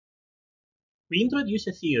We introduce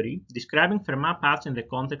a theory describing Fermat paths in the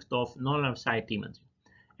context of non-line-of-sight imaging,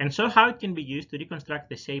 and saw how it can be used to reconstruct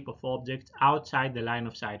the shape of objects outside the line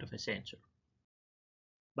of sight of a sensor.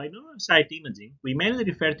 By non-line-of-sight imaging, we mainly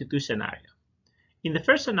refer to two scenarios. In the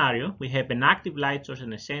first scenario, we have an active light source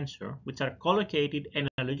and a sensor, which are collocated and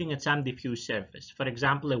are looking at some diffuse surface, for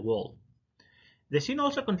example a wall. The scene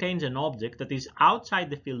also contains an object that is outside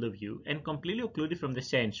the field of view and completely occluded from the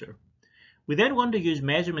sensor. We then want to use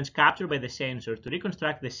measurements captured by the sensor to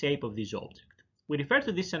reconstruct the shape of this object. We refer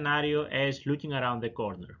to this scenario as looking around the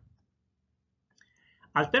corner.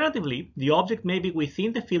 Alternatively, the object may be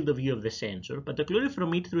within the field of view of the sensor, but occluded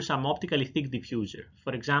from it through some optically thick diffuser,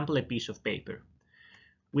 for example a piece of paper.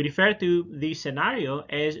 We refer to this scenario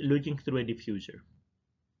as looking through a diffuser.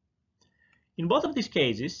 In both of these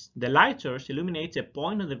cases, the light source illuminates a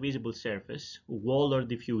point on the visible surface, wall or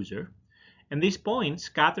diffuser, and this point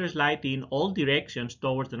scatters light in all directions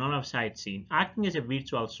towards the non-line-of-sight scene, acting as a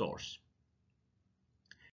virtual source.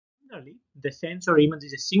 Similarly, the sensor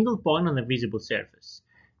images a single point on the visible surface.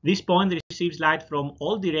 This point receives light from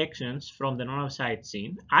all directions from the non-line-of-sight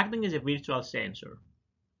scene, acting as a virtual sensor.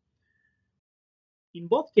 In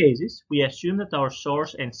both cases, we assume that our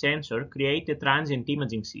source and sensor create a transient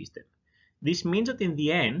imaging system. This means that in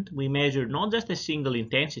the end, we measure not just a single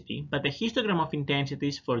intensity, but a histogram of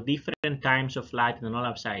intensities for different times of light in the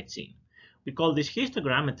non-line-of-sight scene. We call this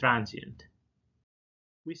histogram a transient.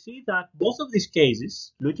 We see that both of these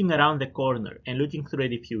cases, looking around the corner and looking through a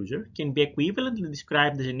diffuser, can be equivalently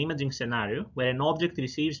described as an imaging scenario where an object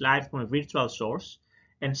receives light from a virtual source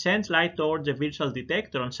and sends light towards a virtual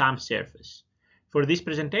detector on some surface. For this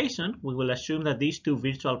presentation, we will assume that these two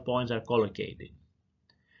virtual points are collocated.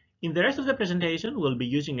 In the rest of the presentation, we'll be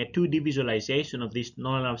using a 2D visualization of this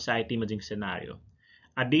non-line-of-sight imaging scenario.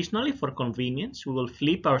 Additionally, for convenience, we will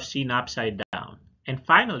flip our scene upside down. And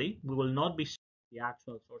finally, we will not be the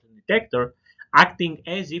actual source and detector, acting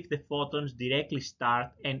as if the photons directly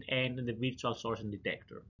start and end in the virtual source and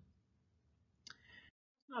detector.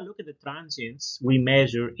 Let's now look at the transients we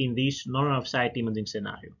measure in this non-line-of-sight imaging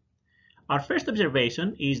scenario. Our first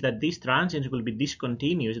observation is that these transients will be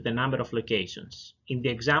discontinuous at a number of locations. In the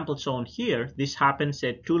example shown here, this happens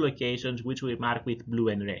at two locations which we mark with blue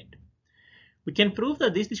and red. We can prove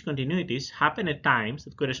that these discontinuities happen at times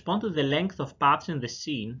that correspond to the length of paths in the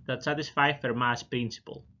scene that satisfy Fermat's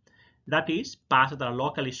principle. That is, paths that are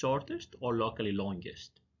locally shortest or locally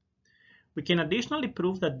longest. We can additionally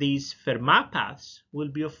prove that these Fermat paths will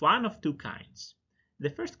be of one of two kinds. The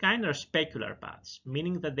first kind are specular paths,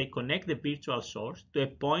 meaning that they connect the virtual source to a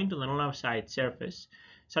point on the non-line-of-sight surface,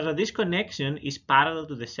 such that this connection is parallel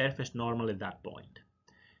to the surface normal at that point.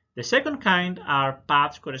 The second kind are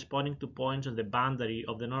paths corresponding to points on the boundary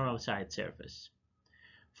of the non-line-of-sight surface.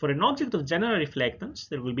 For an object of general reflectance,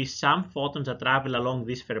 there will be some photons that travel along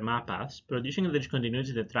these Fermat paths, producing the discontinuity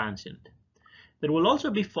of the transient. There will also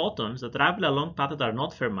be photons that travel along paths that are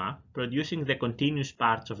not Fermat, producing the continuous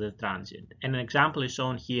parts of the transient, and an example is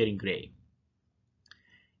shown here in gray.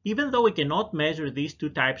 Even though we cannot measure these two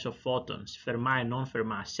types of photons, Fermat and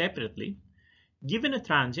non-Fermat, separately, given a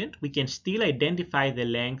transient, we can still identify the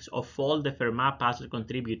lengths of all the Fermat paths that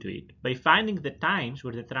contribute to it by finding the times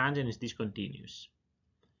where the transient is discontinuous.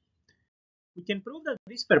 We can prove that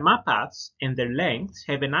these Fermat paths and their lengths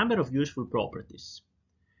have a number of useful properties.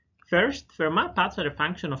 First, Fermat paths are a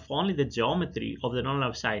function of only the geometry of the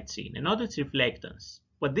non-line-of-sight scene and not its reflectance.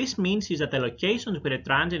 What this means is that the locations where a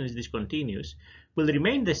transient is discontinuous will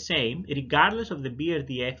remain the same regardless of the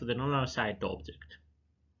BRDF of the non-line-of-sight object.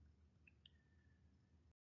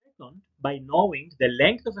 Second, by knowing the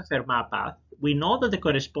length of a Fermat path, we know that the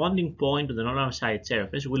corresponding point on the non-line-of-sight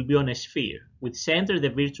surface will be on a sphere, with center the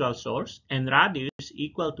virtual source and radius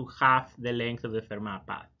equal to half the length of the Fermat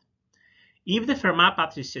path. If the Fermat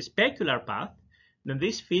path is a specular path, then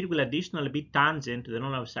this sphere will additionally be tangent to the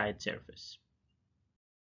non-line-of-sight surface.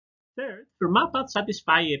 Third, Fermat paths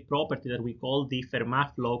satisfy a property that we call the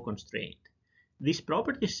Fermat flow constraint. This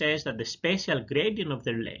property says that the spatial gradient of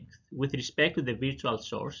their length with respect to the virtual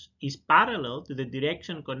source is parallel to the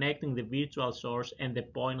direction connecting the virtual source and the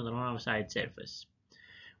point on the non-line-of-sight surface.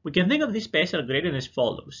 We can think of this spatial gradient as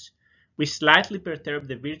follows. We slightly perturb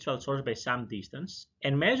the virtual source by some distance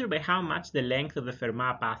and measure by how much the length of the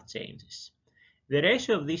Fermat path changes. The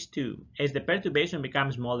ratio of these two, as the perturbation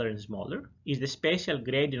becomes smaller and smaller, is the spatial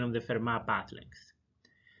gradient of the Fermat path length.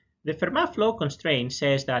 The Fermat flow constraint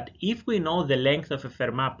says that if we know the length of a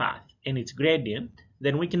Fermat path and its gradient,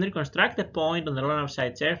 then we can reconstruct a point on the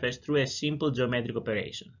non-line-of-sight surface through a simple geometric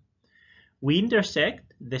operation. We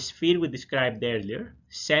intersect the sphere we described earlier,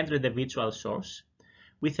 center the virtual source,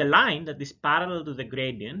 with a line that is parallel to the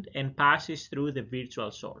gradient and passes through the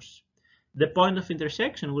virtual source. The point of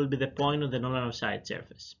intersection will be the point on the non-line-of-sight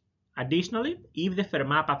surface. Additionally, if the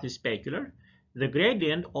Fermat path is specular, the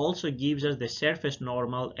gradient also gives us the surface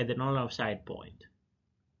normal at the non-line-of-sight point.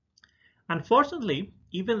 Unfortunately,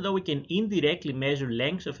 even though we can indirectly measure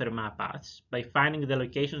lengths of Fermat paths by finding the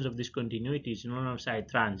locations of discontinuities in non-line-of-sight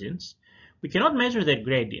transients, we cannot measure their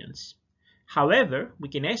gradients. However, we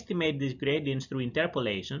can estimate these gradients through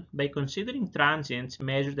interpolation by considering transients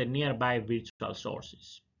measured at nearby virtual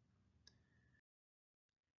sources.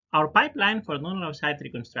 Our pipeline for non-line-of-sight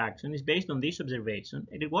reconstruction is based on this observation,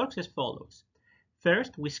 and it works as follows.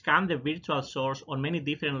 First, we scan the virtual source on many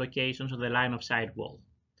different locations on the line-of-sight wall.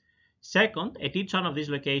 Second, at each one of these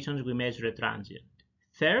locations we measure a transient.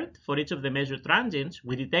 Third, for each of the measured transients,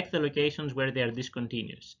 we detect the locations where they are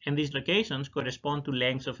discontinuous, and these locations correspond to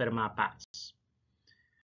lengths of Fermat paths.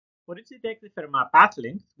 For each detected Fermat path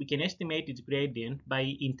length, we can estimate its gradient by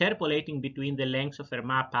interpolating between the lengths of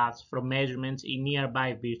Fermat paths from measurements in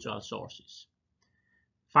nearby virtual sources.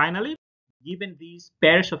 Finally, given these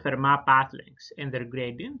pairs of Fermat path lengths and their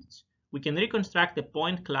gradients, we can reconstruct a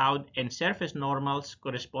point cloud and surface normals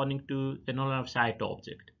corresponding to the non-line-of-sight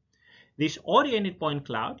object. This oriented point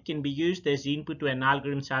cloud can be used as input to an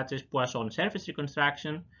algorithm such as Poisson surface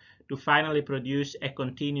reconstruction to finally produce a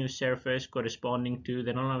continuous surface corresponding to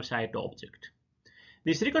the non-line-of-sight object.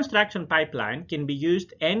 This reconstruction pipeline can be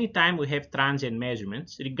used anytime we have transient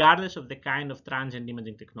measurements, regardless of the kind of transient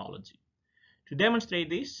imaging technology. To demonstrate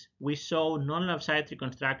this, we saw non-line-of-sight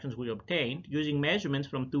reconstructions we obtained using measurements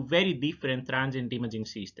from two very different transient imaging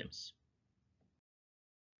systems.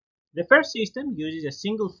 The first system uses a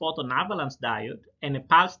single photon avalanche diode and a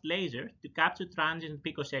pulsed laser to capture transient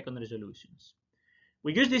picosecond resolutions.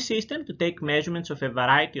 We use this system to take measurements of a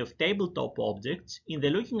variety of tabletop objects in the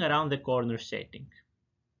looking around the corner setting.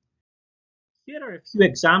 Here are a few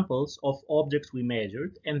examples of objects we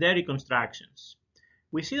measured and their reconstructions.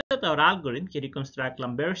 We see that our algorithm can reconstruct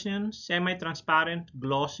Lambertian, semi-transparent,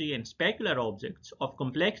 glossy, and specular objects of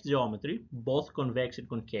complex geometry, both convex and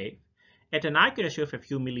concave, at an accuracy of a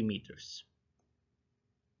few millimeters.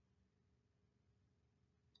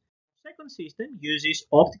 The second system uses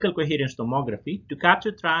optical coherence tomography to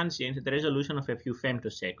capture transients at a resolution of a few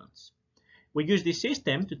femtoseconds. We use this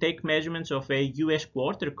system to take measurements of a US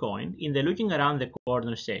quarter coin in the looking around the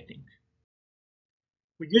corner setting.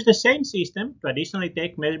 We use the same system to additionally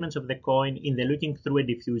take measurements of the coin in the looking through a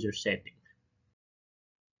diffuser setting.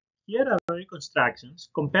 Here are our reconstructions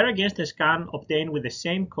compared against a scan obtained with the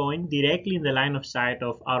same coin directly in the line of sight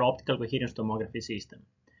of our optical coherence tomography system.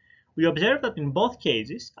 We observe that in both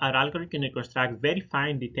cases, our algorithm can reconstruct very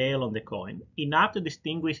fine detail on the coin, enough to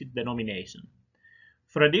distinguish its denomination.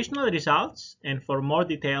 For additional results and for more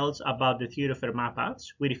details about the theory of Fermat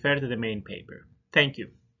paths, we refer to the main paper. Thank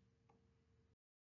you.